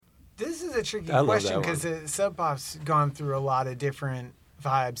This is a tricky question because Sub Pop's gone through a lot of different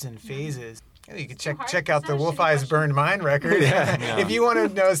vibes and phases. You could check out the Wolf Eyes Burned Mine record. If you want to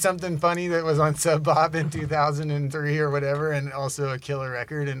know something funny that was on Sub Pop in 2003 or whatever, and also a killer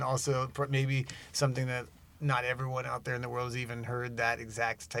record, and also maybe something that not everyone out there in the world has even heard that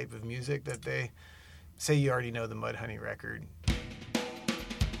exact type of music that they say. You already know the Mudhoney record.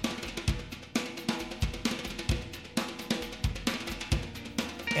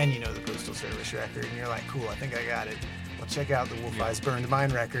 And you know the Postal Service record, and you're like, cool, I think I got it. Well, check out the Wolf Eyes Burned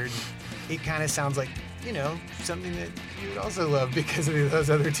Mine record. It kind of sounds like, you know, something that you would also love because of those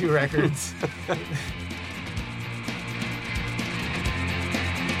other two records.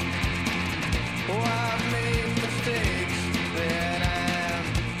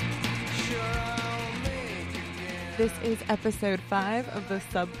 This is episode 5 of the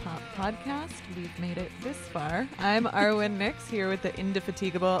Sub Pop podcast. We've made it this far. I'm Arwen Nix here with the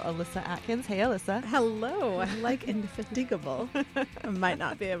indefatigable Alyssa Atkins. Hey, Alyssa. Hello. I like indefatigable. I might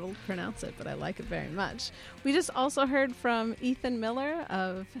not be able to pronounce it, but I like it very much. We just also heard from Ethan Miller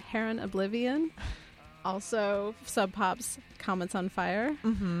of Heron Oblivion. Also, Sub Pop's Comments on Fire.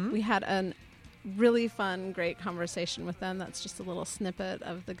 Mm-hmm. We had a really fun, great conversation with them. That's just a little snippet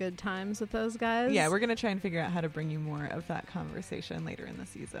of the good times with those guys. Yeah, we're going to try and figure out how to bring you more of that conversation later in the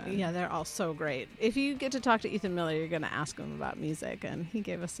season. Yeah, they're all so great. If you get to talk to Ethan Miller, you're going to ask him about music, and he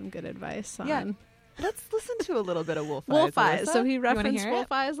gave us some good advice on... Yeah. Let's listen to a little bit of Wolf Eyes. Wolf Eyes. Alyssa? So he referenced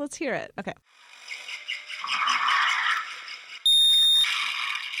Wolf Eyes. Let's hear it. Okay.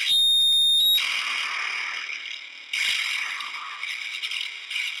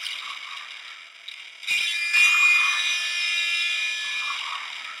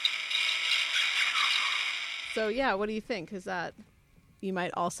 So yeah, what do you think? Is that you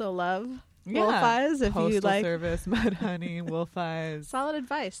might also love Wolf Eyes if Postal you like Service, Mudhoney, Wolf Eyes. Solid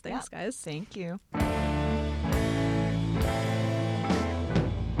advice. Thanks, guys. Thank you.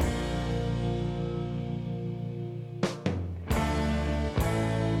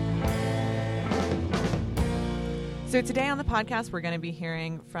 So today on the podcast, we're going to be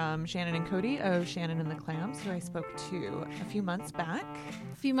hearing from Shannon and Cody of Shannon and the Clams, who I spoke to a few months back.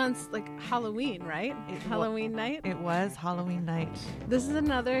 A few months, like Halloween, right? Halloween night? It was Halloween night. This is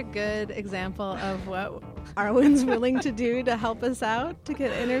another good example of what Arwen's willing to do to help us out, to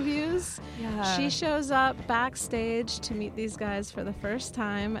get interviews. Yeah. She shows up backstage to meet these guys for the first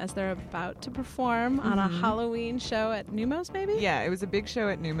time as they're about to perform on a Halloween show at Numos, maybe? Yeah, it was a big show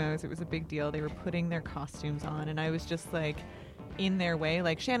at Numos. It was a big deal. They were putting their costumes on, and I was just like in their way.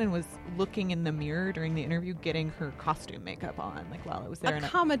 Like Shannon was looking in the mirror during the interview, getting her costume makeup on, like while I was there,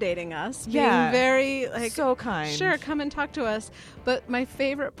 accommodating us, yeah, being very like so kind. Sure, come and talk to us. But my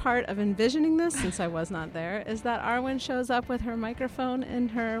favorite part of envisioning this, since I was not there, is that Arwen shows up with her microphone in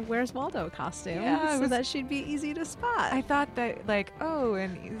her Where's Waldo costume, so that she'd be easy to spot. I thought that like, oh,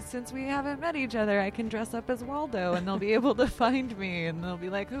 and since we haven't met each other, I can dress up as Waldo, and they'll be able to find me, and they'll be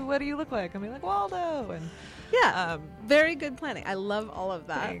like, "Who? What do you look like?" I'll be like, "Waldo," and. Yeah, very good planning. I love all of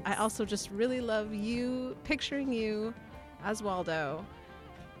that. Thanks. I also just really love you, picturing you as Waldo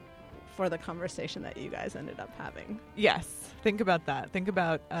for the conversation that you guys ended up having. Yes, think about that. Think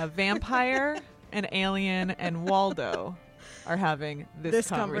about a vampire, an alien, and Waldo are having this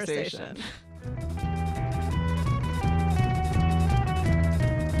conversation.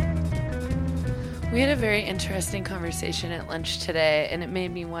 We had a very interesting conversation at lunch today, and it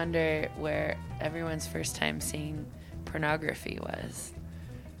made me wonder where everyone's first time seeing pornography was.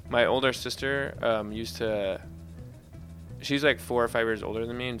 My older sister she's like 4 or 5 years older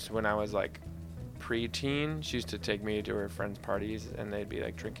than me, and so when I was like preteen, she used to take me to her friends' parties, and they'd be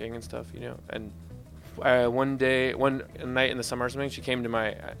like drinking and stuff, you know. And one night in the summer or something, she came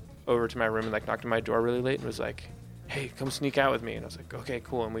over to my room and like knocked on my door really late and was like, "Hey, come sneak out with me." And I was like, "Okay,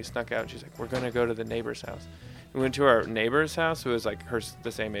 cool." And we snuck out. And she's like, "We're going to go to the neighbor's house." We went to our neighbor's house, who was like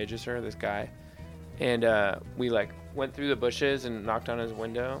the same age as her, this guy. And we like went through the bushes and knocked on his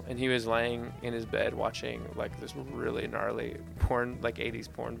window. And he was laying in his bed watching like this really gnarly porn, like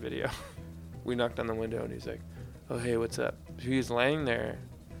 80s porn video. We knocked on the window and he's like, "Oh, hey, what's up?" He was laying there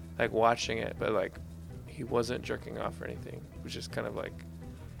like watching it, but like he wasn't jerking off or anything. He was just kind of like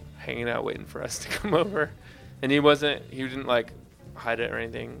hanging out waiting for us to come over. And he didn't like hide it or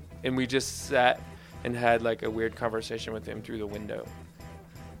anything. And we just sat and had like a weird conversation with him through the window.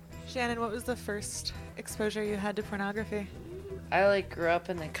 Shannon, what was the first exposure you had to pornography? I like grew up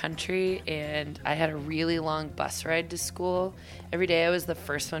in the country, and I had a really long bus ride to school. Every day I was the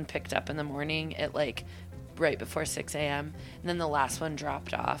first one picked up in the morning at like right before 6 a.m. And then the last one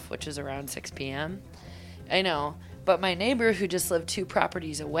dropped off, which is around 6 p.m. I know, But my neighbor, who just lived 2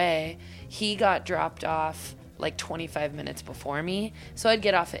 properties away, he got dropped off like 25 minutes before me. So I'd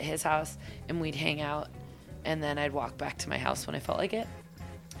get off at his house and we'd hang out, and then I'd walk back to my house when I felt like it.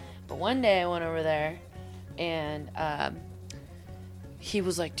 But one day I went over there, and he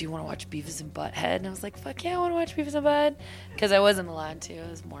was like, do you want to watch Beavis and Butthead? And I was like, fuck yeah, I want to watch Beavis and Butthead. Because I wasn't allowed to. I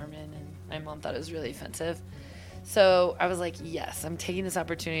was Mormon, and my mom thought it was really offensive. So I was like, yes, I'm taking this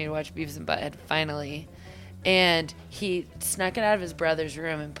opportunity to watch Beavis and Butthead finally. And he snuck it out of his brother's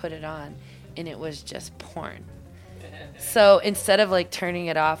room and put it on, and it was just porn. So instead of like turning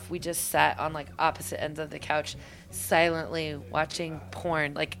it off, we just sat on like opposite ends of the couch, silently watching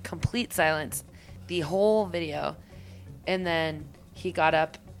porn, like complete silence, the whole video. And then he got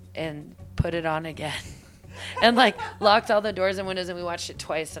up and put it on again and like locked all the doors and windows, and we watched it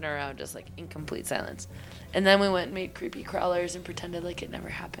twice in a row, just like in complete silence. And then we went and made creepy crawlers and pretended like it never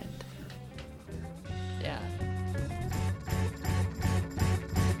happened. Yeah.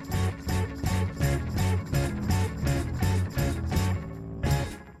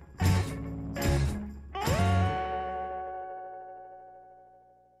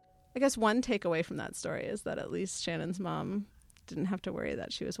 I guess one takeaway from that story is that at least Shannon's mom didn't have to worry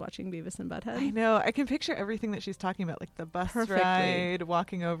that she was watching Beavis and Butthead. I know. I can picture everything that she's talking about, like the bus Perfectly. ride,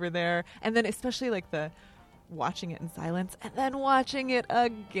 walking over there, and then especially like the watching it in silence and then watching it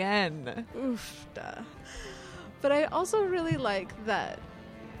again. Oof. Duh. But I also really like that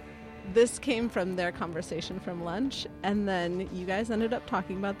this came from their conversation from lunch, and then you guys ended up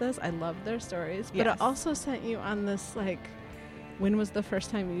talking about this. I love their stories, but Yes. it also sent you on this, like, when was the first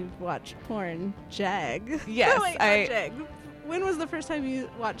time you watched porn? Jag. Yes, Wait, not Jag. When was the first time you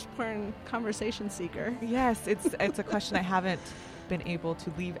watched porn? Conversation seeker. Yes, it's a question I haven't been able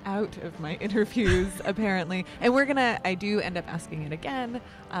to leave out of my interviews, apparently. And I do end up asking it again.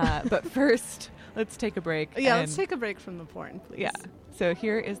 But first, let's take a break. Yeah, let's take a break from the porn, please. Yeah. So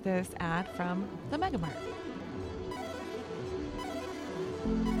here is this ad from the Mega Mart.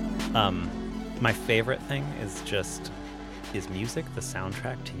 My favorite thing is music the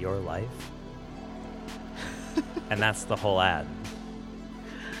soundtrack to your life? And that's the whole ad.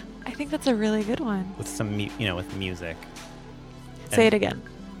 I think that's a really good one. With some, with music. Say it again.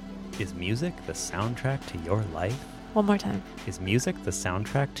 Is music the soundtrack to your life? One more time. Is music the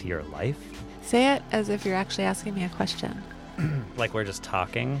soundtrack to your life? Say it as if you're actually asking me a question. Like we're just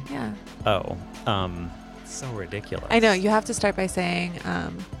talking? Yeah. Oh, so ridiculous. I know. You have to start by saying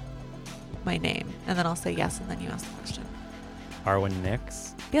my name, and then I'll say yes, and then you ask the question. Arwen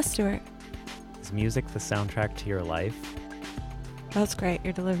Nix? Yes, Stuart. Is music the soundtrack to your life? That's great.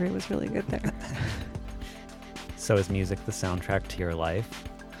 Your delivery was really good there. So is music the soundtrack to your life?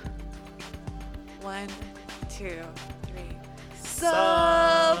 1, 2, 3.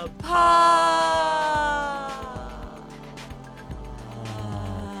 Sub Pop!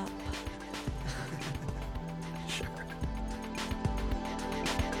 Sure.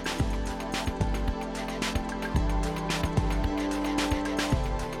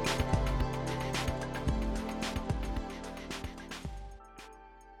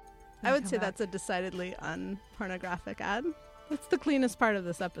 I would say that's a decidedly unpornographic ad. That's the cleanest part of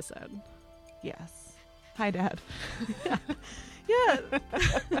this episode. Yes. Hi, Dad. Yeah.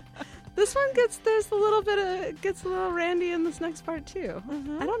 This one gets a little randy in this next part too.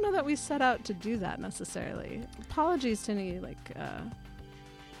 I don't know that we set out to do that necessarily. Apologies to any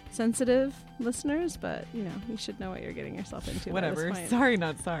sensitive listeners, but you should know what you're getting yourself into. Whatever. By this point. Sorry,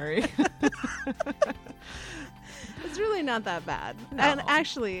 not sorry. It's really not that bad. No. And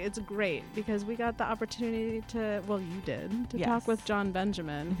actually, it's great because we got the opportunity to Yes. talk with John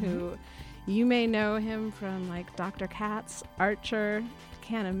Benjamin, who you may know him from like Dr. Katz, Archer,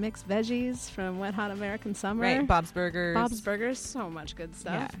 can of mixed veggies from Wet Hot American Summer. Right, Bob's Burgers. So much good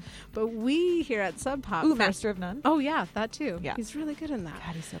stuff. Yeah. But we here at Sub Pop... Ooh, Master of None. Oh, yeah, that too. Yeah. He's really good in that.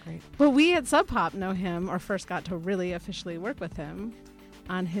 God, he's so great. But we at Sub Pop know him, or first got to really officially work with him,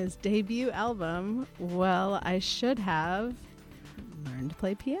 on his debut album, Well, I Should Have Learned to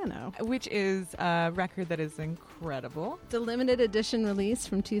Play Piano. Which is a record that is incredible. The limited edition release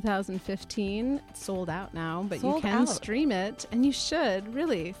from 2015. It's sold out now, but you Sold can out. stream it, and you should,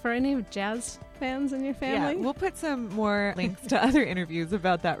 really, for any jazz fans in your family. Yeah, we'll put some more links to other interviews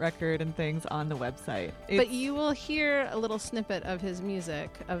about that record and things on the website. But you will hear a little snippet of his music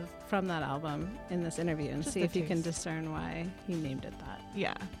from that album in this interview and Just see a if you can taste. discern why he named it that.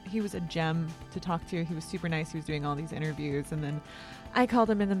 Yeah, he was a gem to talk to. He was super nice. He was doing all these interviews, and then I called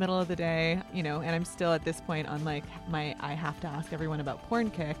him in the middle of the day, and I'm still at this point on like I have to ask everyone about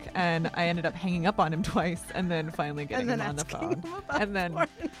Porn Kick, and I ended up hanging up on him twice, and then finally getting him on the phone, asking him about and then porn.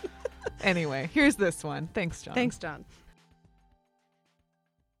 Anyway, here's this one. Thanks, John. Thanks, John.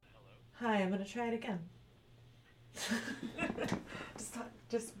 Hi, I'm going to try it again.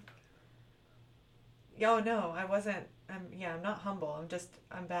 just. Oh, no, I wasn't. I'm not humble.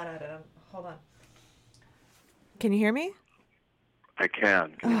 I'm bad at it. Hold on. Can you hear me? I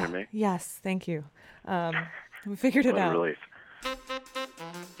can. Can you hear me? Yes, thank you. We figured it out. What a relief.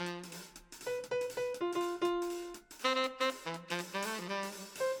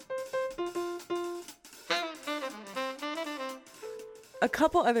 A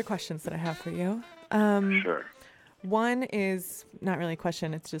couple other questions that I have for you. Sure. One is not really a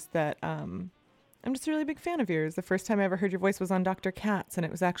question. It's just that I'm just a really big fan of yours. The first time I ever heard your voice was on Dr. Katz, and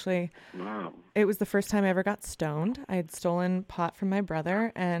it was actually, It was the first time I ever got stoned. I had stolen pot from my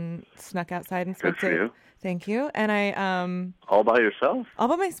brother and snuck outside and smoked it. Good for you. Thank you. And I all by yourself? All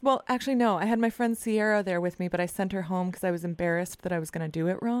by myself. Well, actually, no. I had my friend Sierra there with me, but I sent her home because I was embarrassed that I was going to do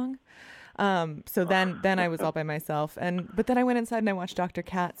it wrong. So then I was all by myself. But then I went inside and I watched Dr.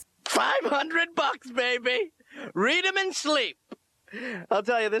 Katz. $500, baby. Read 'em and sleep. I'll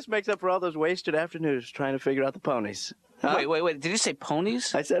tell you, this makes up for all those wasted afternoons trying to figure out the ponies. Huh? Wait. Did you say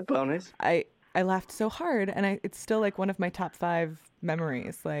ponies? I said ponies. I laughed so hard, and it's still like one of my top 5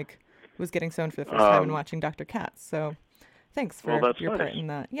 memories. Like, was getting stoned for the first time and watching Dr. Katz. So, thanks for your part in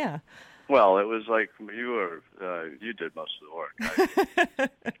that. Yeah. Well, it was like you did most of the work.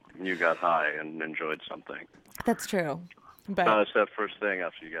 You got high and enjoyed something. That's true. But it's that first thing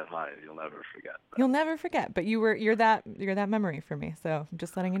after you get high, you'll never forget. You'll never forget. But you're that memory for me. So I'm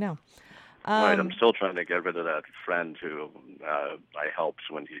just letting you know. Right, I'm still trying to get rid of that friend who I helped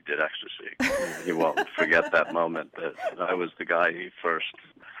when he did ecstasy. He won't forget that moment that I was the guy he first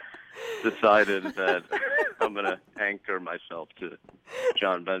decided that I'm going to anchor myself to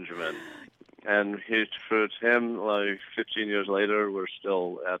John Benjamin. And for him, like 15 years later, we're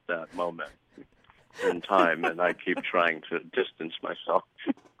still at that moment in time, and I keep trying to distance myself.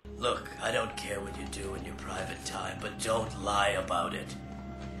 Look, I don't care what you do in your private time, but don't lie about it.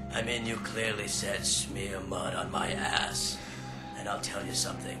 I mean, you clearly said smear mud on my ass. And I'll tell you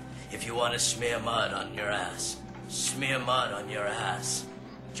something. If you want to smear mud on your ass, smear mud on your ass.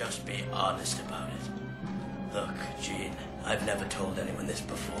 Just be honest about it. Look, Gene, I've never told anyone this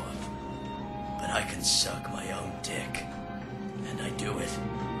before, but I can suck my own dick. And I do it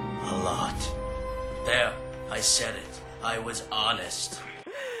a lot. There, I said it. I was honest.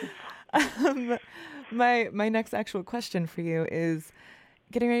 My next actual question for you is,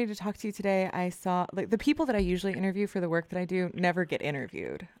 getting ready to talk to you today, I saw the people that I usually interview for the work that I do never get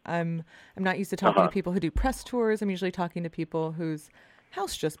interviewed. I'm not used to talking to people who do press tours. I'm usually talking to people whose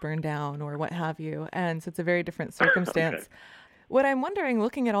house just burned down or what have you, and so it's a very different circumstance. Okay. What I'm wondering,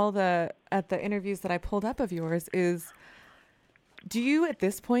 looking at the interviews that I pulled up of yours, is, do you at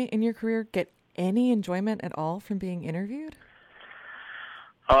this point in your career get any enjoyment at all from being interviewed?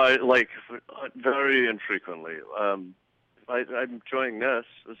 Very infrequently. I'm enjoying this.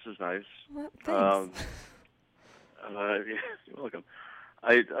 This is nice. Well, thanks. You're welcome.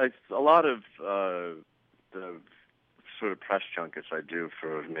 A lot of the sort of press junkets I do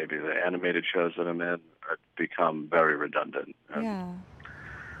for maybe the animated shows that I'm in become very redundant. Yeah.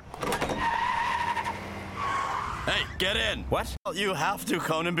 Hey, get in. What? You have to,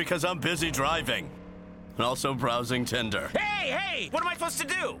 Conan, because I'm busy driving. And also browsing Tinder. Hey! What am I supposed to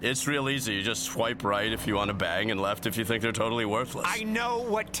do? It's real easy. You just swipe right if you want to bang and left if you think they're totally worthless. I know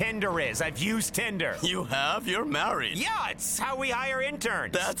what Tinder is. I've used Tinder. You have? You're married. Yeah, it's how we hire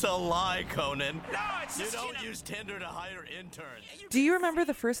interns. That's a lie, Conan. No, it's You just, don't use Tinder to hire interns. Do you remember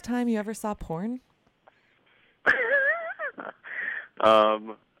the first time you ever saw porn?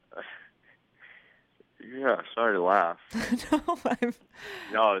 Yeah, sorry to laugh. No,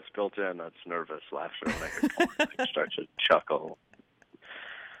 No, it's built in. That's nervous laughter when I hear porn. I start to chuckle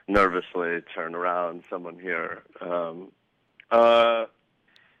nervously, turn around, someone here. I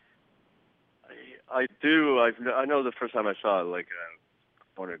do. I know the first time I saw a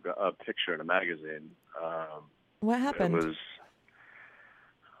picture in a magazine. What happened? It was.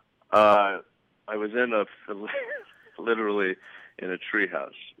 I was literally in a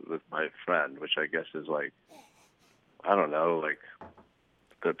treehouse with my friend, which I guess is like, I don't know, like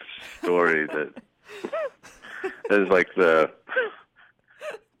the story that is like the.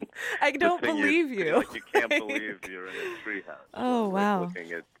 I don't believe you. Like you can't believe you're in a treehouse. Oh, wow.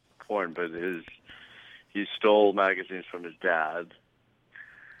 Looking at porn, but he stole magazines from his dad,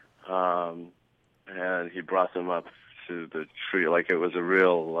 and he brought them up to the tree. Like it was a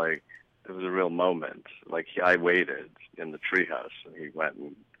real moment. Like I waited in the treehouse, and he went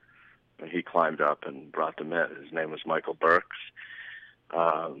and he climbed up and brought them in. His name was Michael Burks.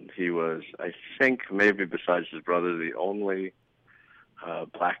 He was, I think, maybe besides his brother, the only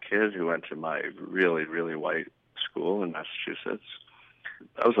black kid who went to my really, really white school in Massachusetts.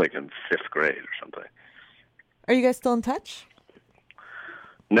 I was like in 5th grade or something. Are you guys still in touch?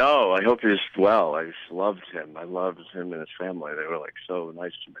 No, I hope he's well. I just loved him. I loved him and his family. They were like so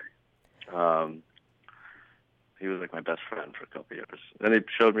nice to me. He was like my best friend for a couple of years. Then he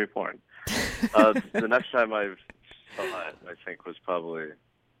showed me porn. The next time I saw it, I think, was probably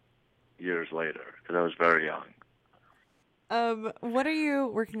years later because I was very young. What are you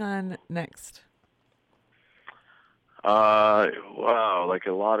working on next? Wow, like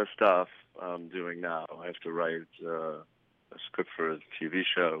a lot of stuff I'm doing now. I have to write a script for a TV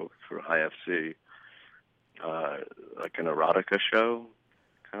show for IFC, like an erotica show,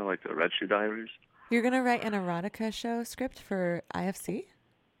 kind of like the Red Shoe Diaries. You're going to write an erotica show script for IFC?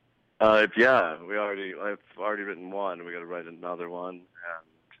 Yeah, I've already written one. We got to write another one,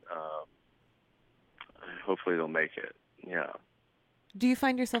 and hopefully they'll make it. Yeah. Do you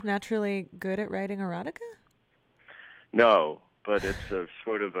find yourself naturally good at writing erotica? No, but it's a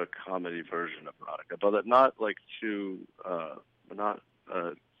sort of a comedy version of erotica, but not like too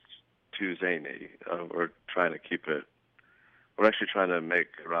zany. We're trying to keep it. We're actually trying to make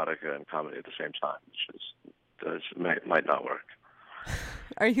erotica and comedy at the same time, which might not work.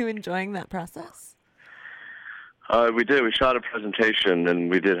 Are you enjoying that process? We did. We shot a presentation, and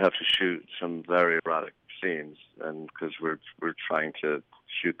we did have to shoot some very erotic scenes, and because we're trying to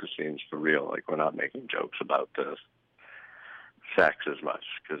shoot the scenes for real, like we're not making jokes about the sex as much,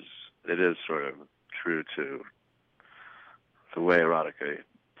 because it is sort of true to the way erotica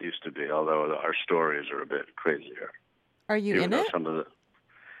used to be, although our stories are a bit crazier. Are you in it?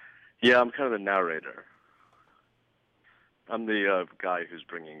 Yeah, I'm kind of the narrator. I'm the guy who's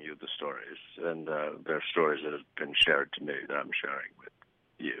bringing you the stories, and they're stories that have been shared to me that I'm sharing with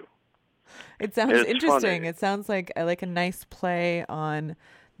you. It sounds interesting. Funny. It sounds like a nice play on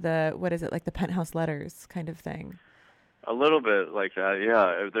the, what is it, like the Penthouse Letters kind of thing. A little bit like that,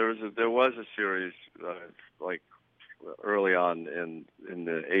 yeah. There was a series like early on in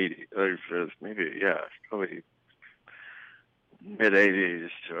the 80s, maybe, yeah, probably mid 80s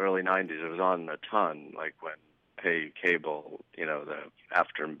to early 90s. It was on a ton, like when pay cable, the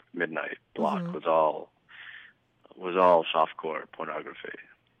after midnight block was all softcore pornography.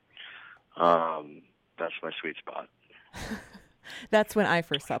 That's my sweet spot. That's when I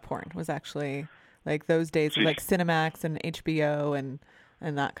first saw porn, was actually like those days of like Cinemax and HBO and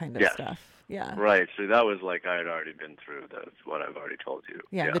that kind of stuff. Yeah. Right. So that was like I had already been through what I've already told you.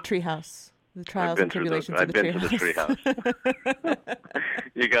 Yeah. The Treehouse. The trials and tribulations of the Treehouse. I've been to the Treehouse.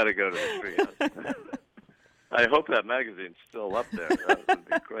 You got to go to the Treehouse. I hope that magazine's still up there. That would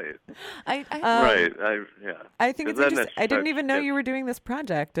be great. I think it's interesting. I didn't even know you were doing this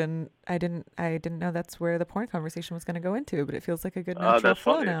project, and I didn't know that's where the porn conversation was going to go into. But it feels like a good natural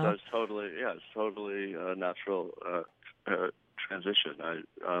flow funny. now. It's totally a natural transition.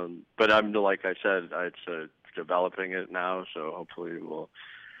 But I'm like I said, it's developing it now, so hopefully it will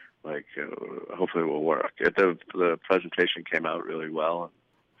work. The presentation came out really well.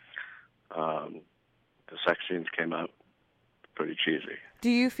 The sex scenes came out pretty cheesy. Do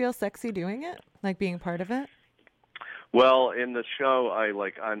you feel sexy doing it? Like being part of it? Well, in the show,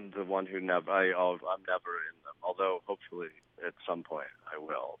 I'm the one who I'm never in them. Although hopefully at some point I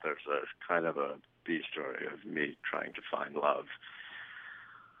will. There's a kind of a B story of me trying to find love.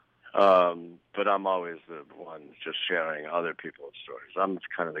 But I'm always the one just sharing other people's stories. I'm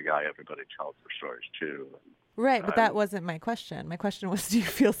kind of the guy everybody tells their stories to. Right, but that wasn't my question. My question was, do you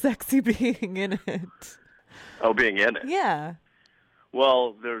feel sexy being in it? Oh, being in it? Yeah.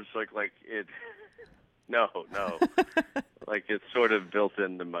 Well, there's like it. No. Like it's sort of built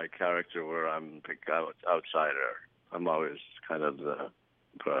into my character where I'm the outsider. I'm always kind of the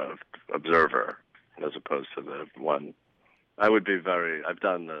observer as opposed to the one. I've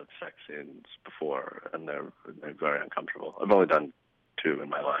done the sex scenes before, and they're very uncomfortable. I've only done 2 in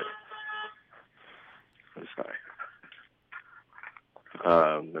my life. I'm sorry.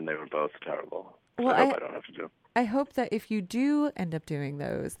 And they were both terrible. Well, I hope I don't have to do. I hope that if you do end up doing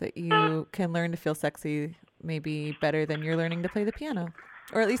those, that you can learn to feel sexy maybe better than you're learning to play the piano,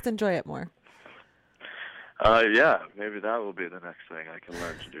 or at least enjoy it more. Yeah, maybe that will be the next thing I can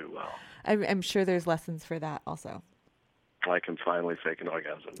learn to do well. I'm sure there's lessons for that also. I can finally fake an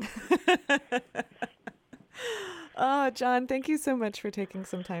orgasm. Oh, John, thank you so much for taking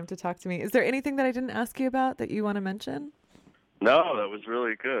some time to talk to me. Is there anything that I didn't ask you about that you want to mention? No, that was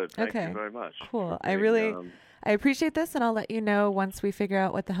really good. Thank you very much. Cool. I appreciate this, and I'll let you know once we figure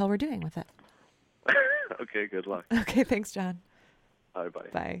out what the hell we're doing with it. Okay, good luck. Okay, thanks, John. Bye-bye.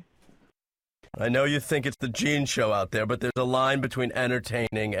 Bye. I know you think it's the Gene Show out there, but there's a line between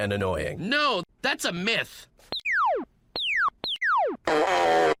entertaining and annoying. No, that's a myth.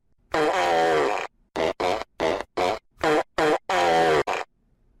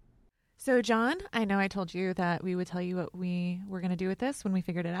 So, John, I know I told you that we would tell you what we were going to do with this when we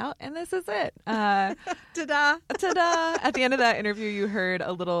figured it out, and this is it. Ta-da! Ta-da! At the end of that interview, you heard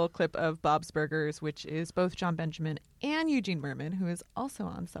a little clip of Bob's Burgers, which is both John Benjamin and Eugene Merman, who is also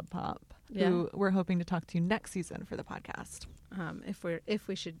on Sub Pop, who we're hoping to talk to next season for the podcast. If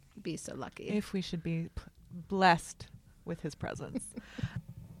we should be so lucky. If we should be blessed with his presence.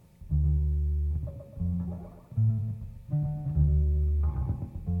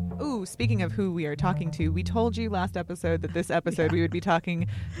 Ooh, speaking of who we are talking to, we told you last episode that this episode we would be talking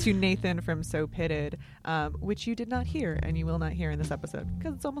to Nathan from So Pitted, which you did not hear, and you will not hear in this episode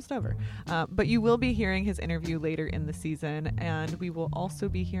because it's almost over. But you will be hearing his interview later in the season, and we will also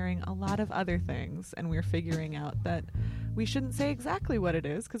be hearing a lot of other things, and we're figuring out that we shouldn't say exactly what it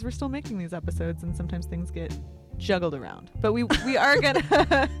is because we're still making these episodes, and sometimes things get juggled around. But we are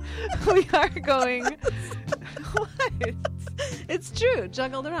gonna we are going what? It's true,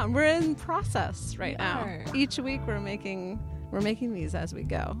 juggled around. We're in process right now. Each week we're making these as we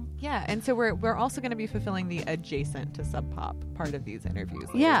go. Yeah, and so we're also going to be fulfilling the adjacent to Sub Pop part of these interviews.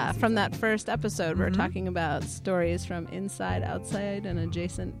 Yeah, from that first episode, we're talking about stories from inside, outside, and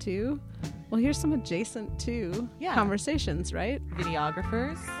adjacent to. Well, here's some adjacent to conversations, right?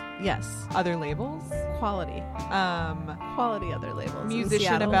 Videographers. Yes. Other labels. Quality. Quality other labels.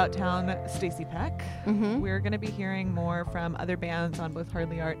 Musician about town, Stacy Peck. We're going to be hearing more from other bands on both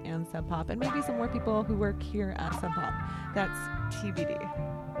Hardly Art and Sub Pop, and maybe some more people who work here at Sub Pop. That's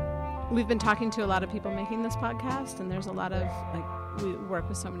TBD. We've been talking to a lot of people making this podcast, and there's a lot of, we work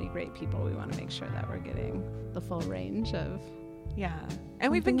with so many great people. We want to make sure that we're getting the full range of... Yeah.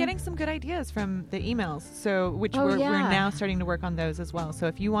 And we've been getting some good ideas from the emails, so we're now starting to work on those as well. So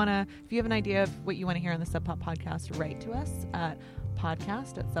if you have an idea of what you want to hear on the Sub Pop podcast, write to us at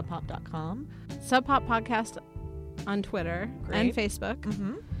podcast@subpop.com. Sub Pop Podcast on Twitter and Facebook,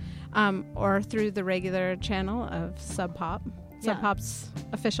 or through the regular channel of Sub Pop. Sub Pop's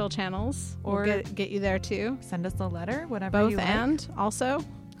official channels, or we'll get you there too. Send us a letter, whatever both you like. And also.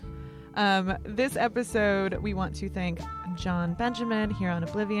 This episode, we want to thank John Benjamin here on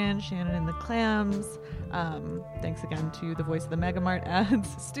Oblivion, Shannon and the Clams. Thanks again to the voice of the Megamart ads,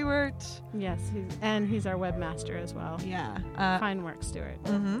 Stuart. Yes, he's our webmaster as well. Yeah. Fine work, Stuart.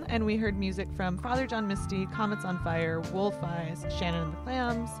 And we heard music from Father John Misty, Comets on Fire, Wolf Eyes, Shannon and the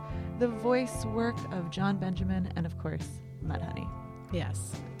Clams, the voice work of John Benjamin, and of course, Mudhoney.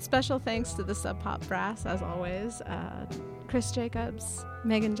 Yes. Special thanks to the Sub Pop brass, as always. Chris Jacobs,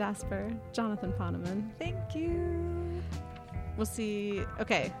 Megan Jasper, Jonathan Poneman. Thank you. We'll see.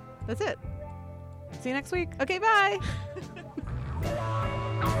 Okay, that's it. See you next week. Okay, bye.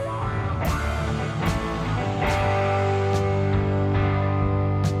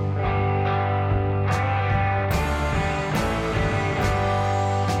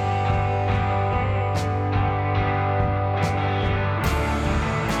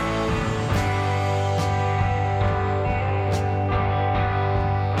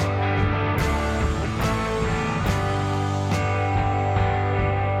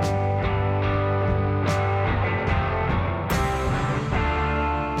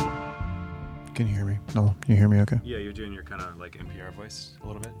 Can you hear me? No, you hear me okay? Yeah, you're doing your kind of like NPR voice a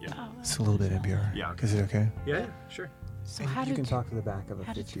little bit. Yeah. Oh, it's a little bit NPR. Yeah. Is it okay? Yeah, sure. So you can talk to the back of a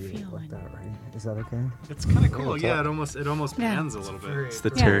 58 like that, right? Is that okay? It's kind of cool. Yeah, it almost pans a little bit. It's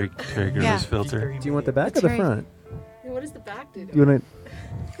the Terry Gross filter. Do you want the back or the front? What does the back do? You want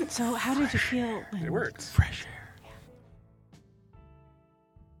So how did you feel? It works. Fresh air.